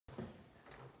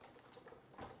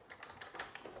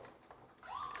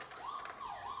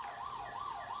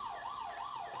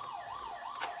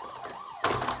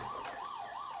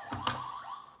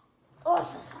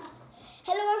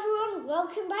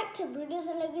back to Brothers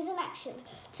and Logos in Action.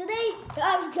 Today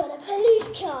I've got a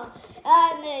police car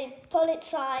and a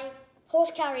Polizei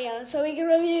horse carrier so we can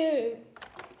review.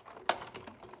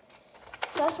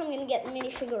 First I'm going to get the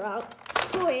minifigure out.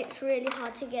 Boy, it's really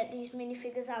hard to get these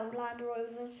minifigures out of Land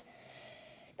Rovers.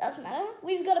 Doesn't matter.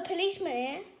 We've got a policeman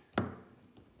here.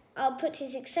 I'll put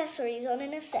his accessories on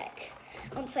in a sec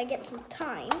once I get some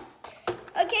time.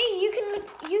 Okay, you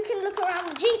can look around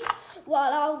the Jeep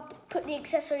while I'll put the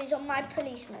accessories on my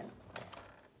policeman.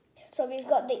 So we've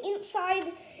got the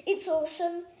inside, it's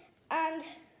awesome, and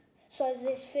so is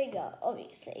this figure,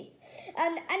 obviously.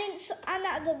 And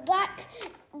at the back,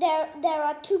 there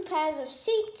are two pairs of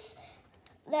seats,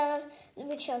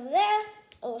 which are there,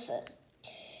 awesome.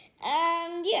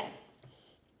 And yeah.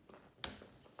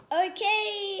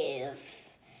 Okay,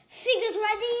 figure's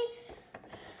ready.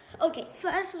 Okay,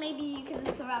 first maybe you can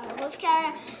look around the horse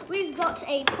carrier. We've got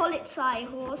a Polizei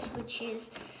horse, which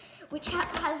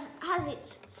has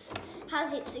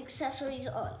its accessories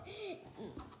on.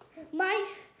 My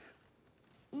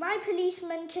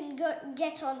policeman can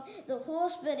get on the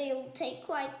horse, but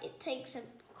it takes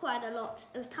quite a lot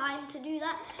of time to do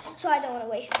that. So I don't want to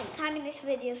waste some time in this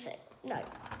video. So no.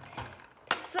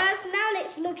 First, now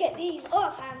let's look at these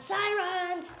awesome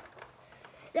sirens.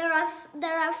 There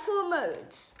are 4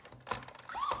 modes.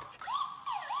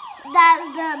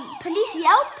 There's the police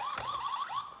yelp,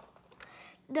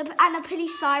 and the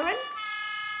police siren,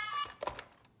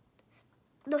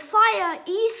 the fire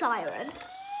e-siren,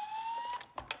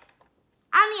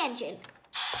 and the engine.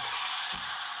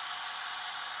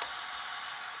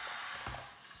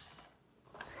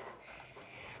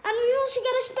 And we've also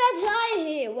got a spare tire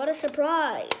here. What a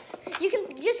surprise. You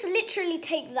can just literally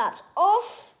take that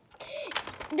off.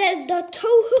 The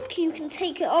tow hook, you can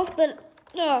take it off, but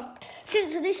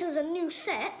since this is a new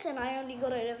set and I only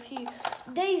got it a few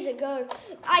days ago,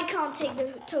 I can't take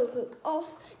the tow hook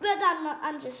off. But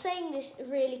I'm just saying this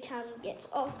really can get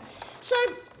off. So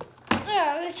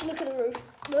let's look at the roof.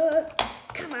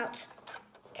 Come out.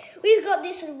 We've got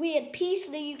this weird piece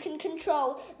that you can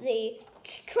control the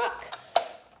truck.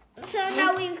 So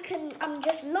now I'm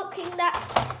just locking that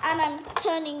and I'm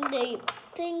turning the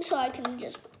thing so I can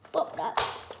just pop that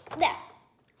there.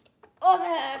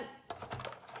 Awesome.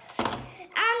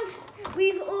 And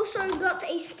we've also got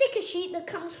a sticker sheet that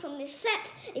comes from this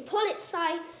set, a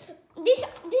Polizei.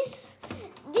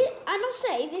 I must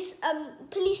say, this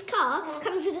police car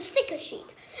comes with a sticker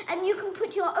sheet, and you can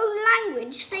put your own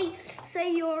language.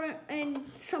 Say you're in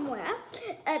somewhere,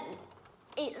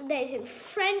 there's in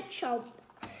French or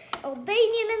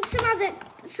Albanian and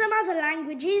some other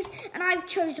languages, and I've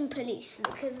chosen police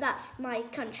because that's my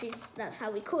country's, that's how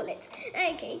we call it.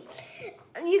 Okay,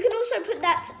 and you can also put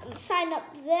that sign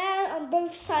up there on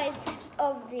both sides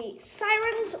of the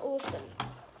sirens, awesome.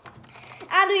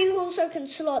 And we also can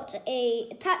slot a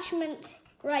attachment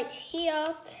right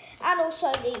here, and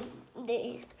also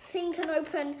the thing can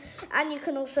open, and you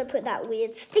can also put that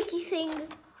weird sticky thing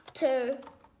to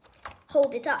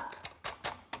hold it up.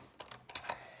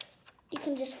 You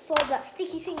can just fold that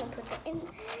sticky thing and put it in.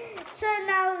 So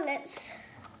now let's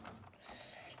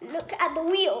look at the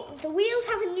wheels. The wheels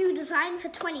have a new design for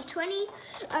 2020.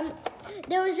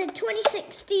 There was a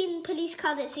 2016 police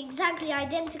car that's exactly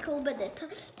identical, but the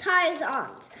tires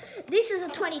aren't. This is a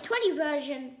 2020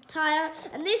 version tire,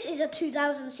 and this is a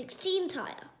 2016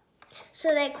 tire. So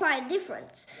they're quite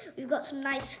different. We've got some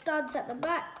nice studs at the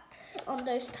back on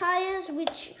those tires,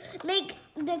 which make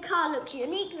the car look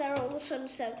unique. There are also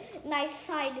some nice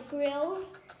side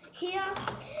grills here.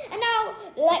 And now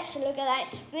let's look at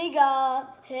this figure.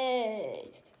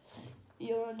 Hey,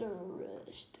 you're under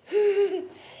arrest.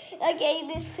 Okay,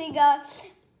 this figure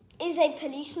is a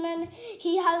policeman.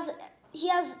 He has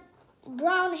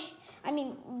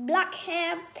black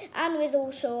hair, and with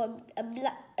also a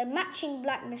matching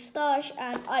black moustache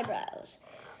and eyebrows.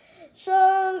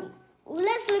 So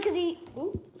let's look at the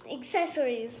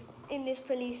accessories in this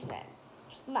policeman.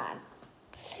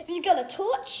 We've got a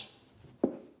torch,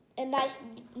 a nice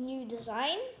new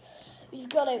design. We've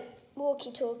got a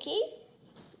walkie-talkie,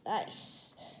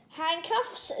 nice.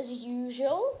 Handcuffs as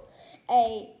usual.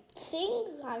 A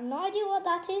thing, I have no idea what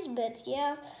that is, but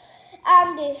yeah.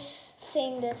 And this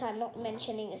thing that I'm not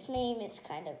mentioning its name, it's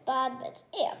kind of bad, but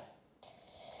yeah.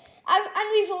 And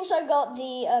we've also got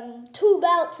the tool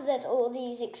belt that all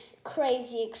these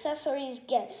crazy accessories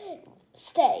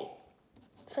stay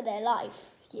for their life,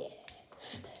 yeah.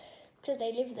 Because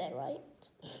they live there, right?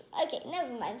 Okay,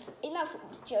 never mind. Enough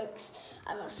jokes.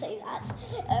 I must say that.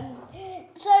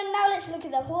 So now let's look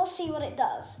at the horse. See what it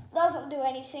does. Doesn't do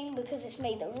anything because it's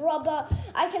made of rubber.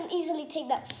 I can easily take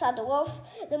that saddle off.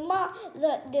 The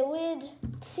weird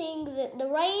thing, the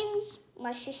reins.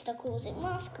 My sister calls it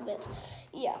mask, but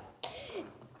yeah.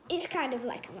 It's kind of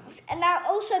like a mask. And now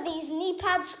also these knee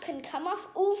pads can come off.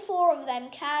 All 4 of them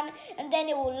can. And then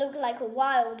it will look like a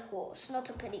wild horse, not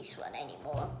a police one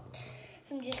anymore.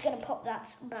 So I'm just going to pop that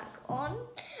back on.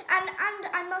 And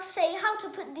I must say how to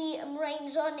put the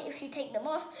reins on if you take them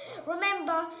off.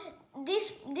 Remember,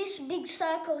 this big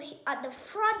circle at the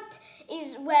front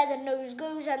is where the nose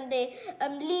goes. And the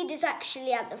lead is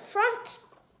actually at the front.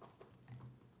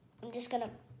 I'm just going to...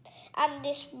 And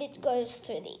this bit goes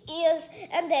through the ears,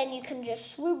 and then you can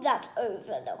just swoop that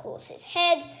over the horse's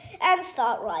head and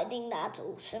start riding that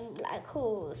awesome black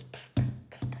horse.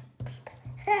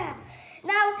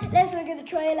 Now, let's look at the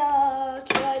trailer.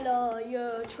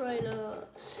 Trailer.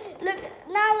 Look,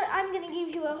 now I'm going to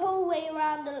give you a whole way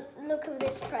around the look of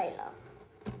this trailer.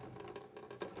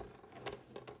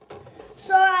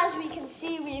 So as we can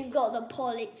see, we've got the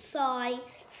Polizei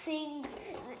thing.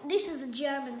 This is a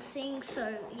German thing,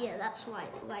 so yeah, that's why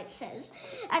it says.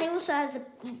 And it also has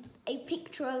a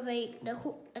picture of a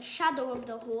shadow of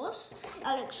the horse.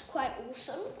 That looks quite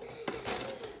awesome.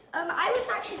 I was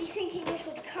actually thinking this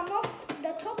would come off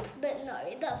the top, but no,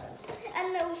 it doesn't.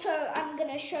 And also, I'm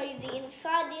going to show you the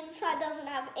inside. The inside doesn't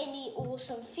have any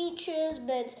awesome features,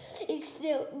 but it's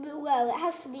still, well, it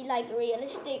has to be like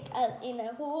realistic in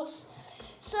a horse.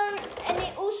 So, and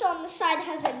it also on the side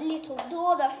has a little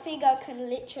door the figure can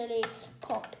literally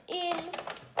pop in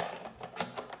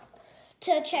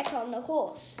to check on the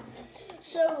horse.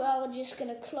 So we're just going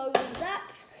to close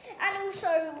that. And also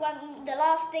the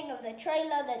last thing of the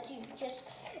trailer that you just,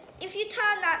 if you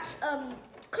turn that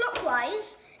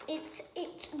clockwise,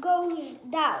 it goes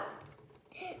down.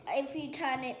 If you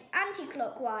turn it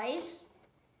anti-clockwise,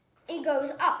 it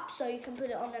goes up, so you can put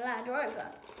it on the Land Rover.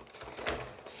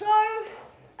 So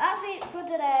that's it for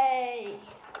today.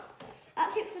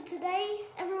 That's it for today,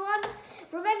 everyone.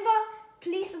 Remember,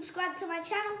 please subscribe to my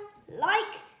channel,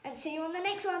 like, and see you on the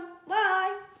next one.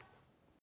 Bye.